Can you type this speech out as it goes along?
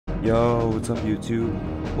Yo, what's up YouTube?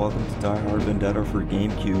 Welcome to Die Hard Vendetta for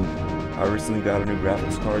GameCube. I recently got a new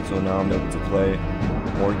graphics card, so now I'm able to play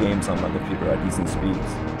more games on my computer at decent speeds.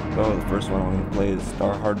 So the first one I'm going to play is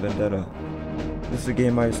Die Hard Vendetta. This is a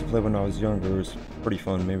game I used to play when I was younger. It was pretty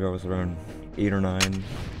fun. Maybe I was around 8 or 9.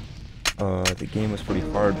 The game was pretty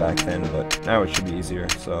hard back then, but now it should be easier,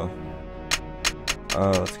 so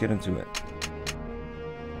let's get into it.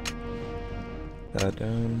 That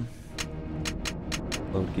down.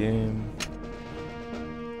 Load game.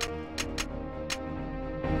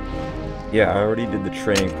 Yeah, I already did the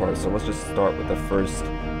training part, so let's just start with the first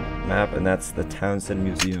map, and that's the Townsend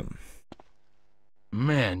Museum.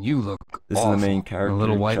 Man, you look This awful. is the main character, A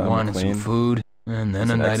little white John wine and some McClane. food, and then He's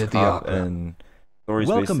a an night at the ex-cop, opera. and story's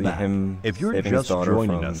Welcome basically back. him If you're saving his just daughter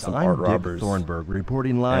joining from us, some I'm art Dick robbers, Thornburg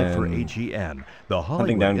reporting live for and HEN, the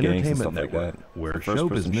hunting Hollywood down gangs and Entertainment stuff like Network, that. where The show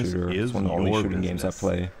first-person business shooter is is one of the only your shooting games I business.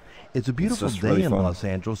 play. It's a beautiful just day really in fun. Los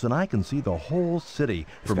Angeles, and I can see the whole city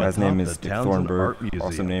This from guy's atop name the is Dick Townsend Thornburg. Art Museum.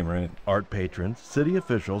 Awesome name, right? Art patrons, city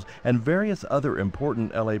officials, and various other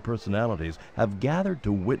important LA personalities have gathered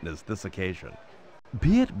to witness this occasion.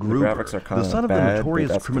 Piet Gruber, graphics are kinda the son of bad, the but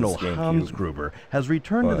notorious that's 'cause criminal it's GameCube. Hans Gruber, has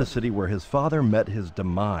returned to the But- city where his father met his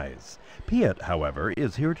demise. Piet, however,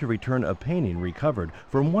 is here to return a painting recovered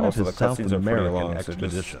from one Also, of his the South cutscenes are pretty American long, so just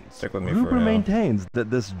expeditions. stick with me Gruber for now. maintains that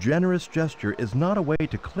this generous gesture is not a way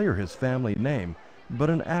to clear his family name, but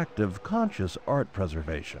an act of conscious art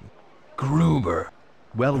preservation. Gruber.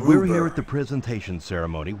 Well, we're here at the presentation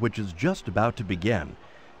ceremony, which is just about to begin.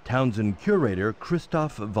 Townsend curator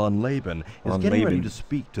Christoph von Leben is getting ready to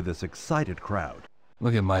speak to this excited crowd.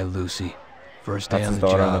 Look at my Lucy. First day That's on his the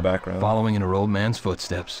daughter in job, the background. following in her old man's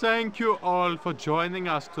footsteps. Thank you all for joining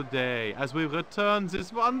us today as we return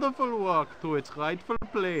this wonderful work to its rightful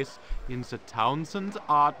place in the Townsend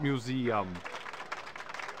Art Museum.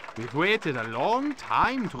 We've waited a long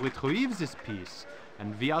time to retrieve this piece,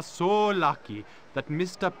 and we are so lucky that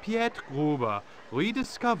Mr. Piet Gruber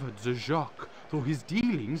rediscovered the Jock through his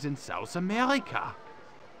dealings in South America.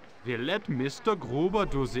 We'll let Mr. Gruber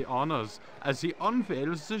do the honors as he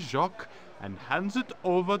unveils the Jock and hands it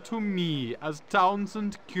over to me as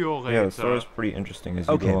Townsend curator. Yeah, the story's pretty interesting as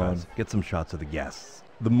you Okay, go on. Buzz, get some shots of the guests.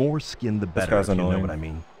 The more skin, the better, guy's if you know annoying. what I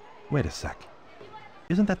mean. Wait a sec.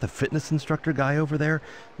 Isn't that the fitness instructor guy over there?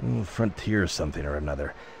 Frontier something or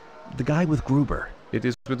another. The guy with Gruber. It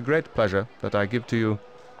is with great pleasure that I give to you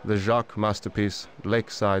the Jacques masterpiece,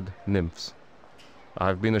 Lakeside Nymphs.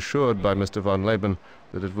 I've been assured by Mr. von Leben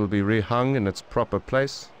that it will be rehung in its proper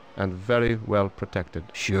place and very well protected.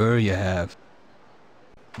 Sure you have.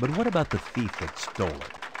 But what about the thief that stole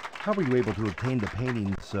it? How were you able to obtain the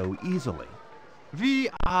painting so easily? We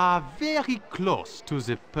are very close to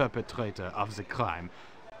the perpetrator of the crime.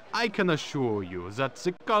 I can assure you that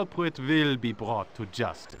the culprit will be brought to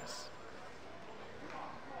justice.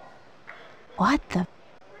 What the?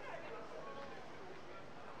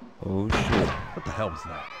 Oh shit. What the hell was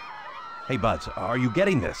that? Hey, Buzz, are you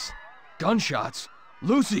getting this? Gunshots.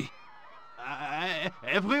 Lucy.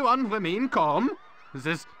 Everyone remain calm.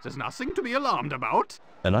 There's nothing to be alarmed about.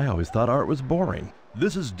 And I always thought art was boring.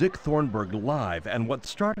 This is Dick Thornburg live, and what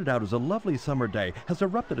started out as a lovely summer day has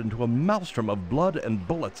erupted into a maelstrom of blood and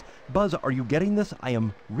bullets. Buzz, are you getting this? I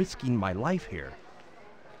am risking my life here.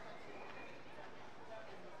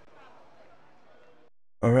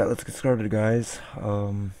 Alright, let's get started, guys.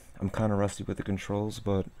 I'm kind of rusty with the controls,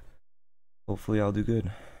 but hopefully I'll do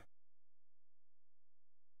good.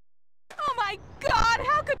 Oh my God!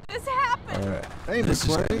 How could this happen? Alright. Hey, This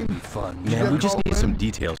is gonna McClane. be fun. Yeah, we just need some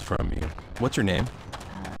details from you. What's your name?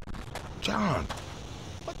 John,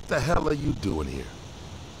 what the hell are you doing here?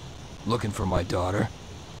 Looking for my daughter.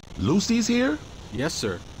 Lucy's here? Yes,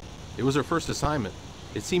 sir. It was her first assignment.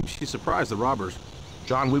 It seems she surprised the robbers.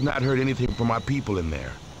 John, we've not heard anything from our people in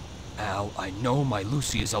there. Al, I know my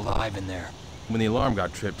Lucy is alive in there. When the alarm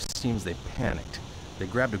got tripped, it seems they panicked. They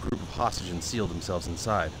grabbed a group of hostages and sealed themselves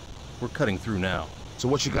inside. We're cutting through now. So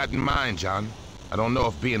what you got in mind, John? I don't know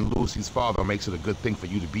if being Lucy's father makes it a good thing for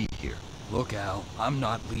you to be here. Look, Al, I'm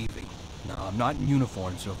not leaving. No, I'm not in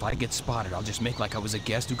uniform, so if I get spotted, I'll just make like I was a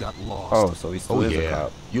guest who got lost. Oh, so he still Oh is a yeah,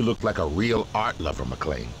 cop. you look like a real art lover,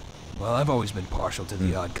 McClane. Well, I've always been partial to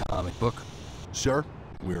the odd comic book. Sir,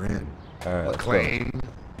 we're in. Alright, let's go. McClane?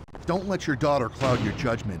 Don't let your daughter cloud your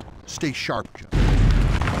judgment. Stay sharp, John.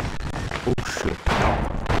 Oh shit.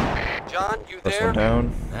 John, you First one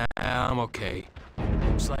down. I'm okay.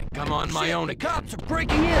 Looks like I'm on my own again. Cops are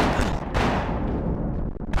breaking in!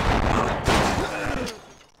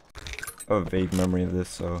 I have a vague memory of this,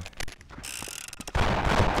 so...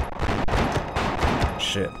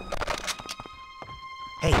 Shit.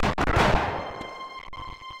 Hey.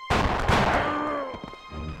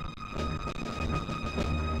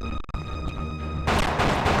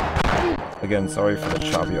 again, sorry for the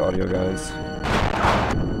choppy audio, guys.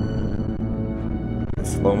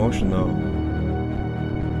 It's slow motion though.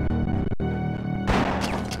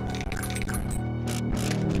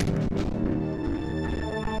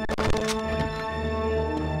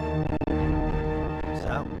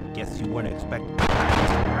 So, guess you weren't expecting.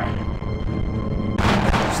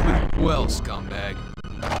 Sleep well, scumbag.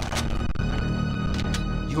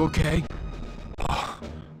 You okay?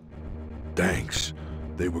 Thanks.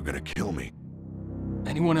 They were gonna kill me.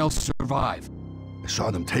 Anyone else survive? I saw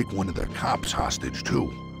them take one of their cops hostage,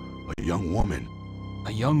 too. A young woman.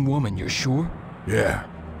 A young woman, you're sure? Yeah.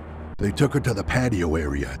 They took her to the patio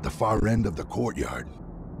area at the far end of the courtyard.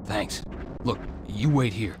 Thanks. Look, you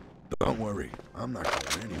wait here. Don't worry. I'm not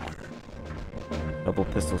going anywhere. Double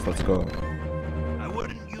pistols, let's go. I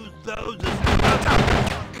wouldn't use those as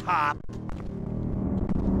a cop.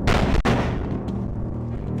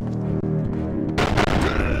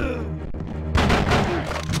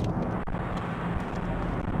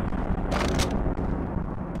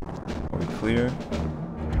 Are we clear?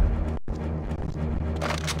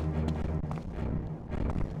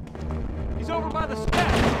 He's over by the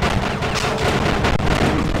steps.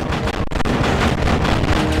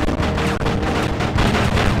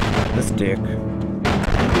 This dick.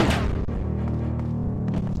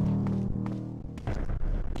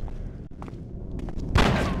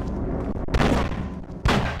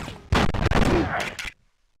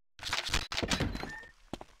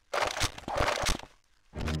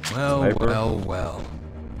 Well, Sniper. well.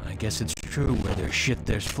 I guess it's true where there's shit,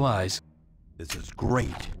 there's flies. This is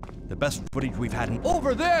great. The best footage we've had in.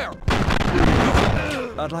 Over there!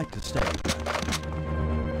 I'd like to stay.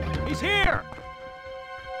 He's here.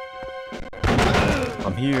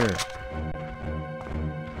 I'm here.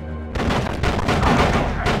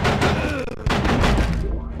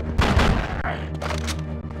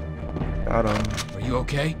 Got him. Are you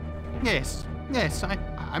okay? Yes,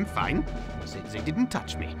 I'm fine. They didn't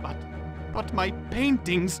touch me, but my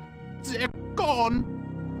paintings, they're gone.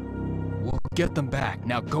 We'll get them back.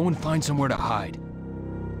 Now go and find somewhere to hide.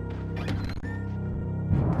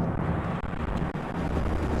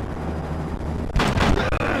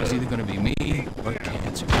 It's either gonna be me or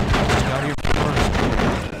cancer. Just got here first.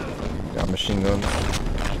 Got machine guns.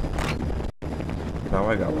 Now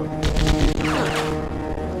I got one.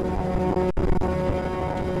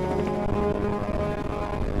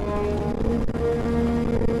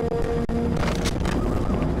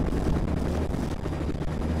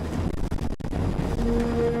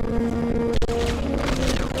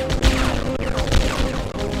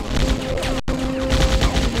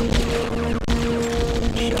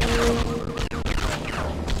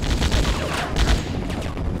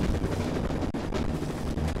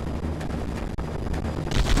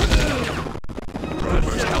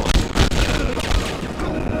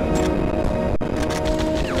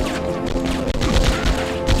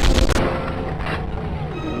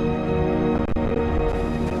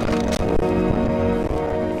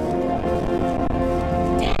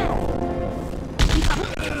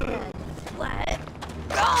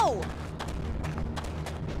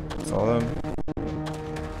 Saw them.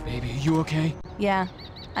 Baby, are you okay? Yeah,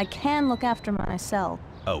 I can look after myself.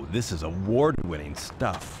 Oh, this is award-winning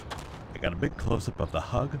stuff. I got a big close-up of the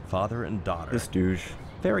hug, father and daughter. This douche.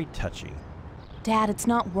 Very touching. Dad, it's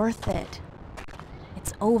not worth it.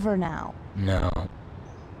 It's over now. No.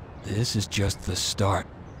 This is just the start.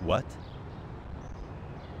 What?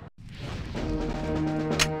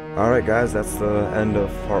 Alright guys, that's the end of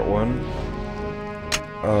part 1.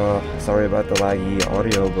 Sorry about the laggy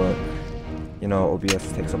audio, but you know,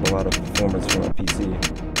 OBS takes up a lot of performance from my PC.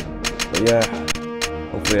 But yeah,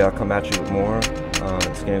 hopefully I'll come at you with more.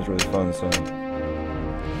 This game's really fun, so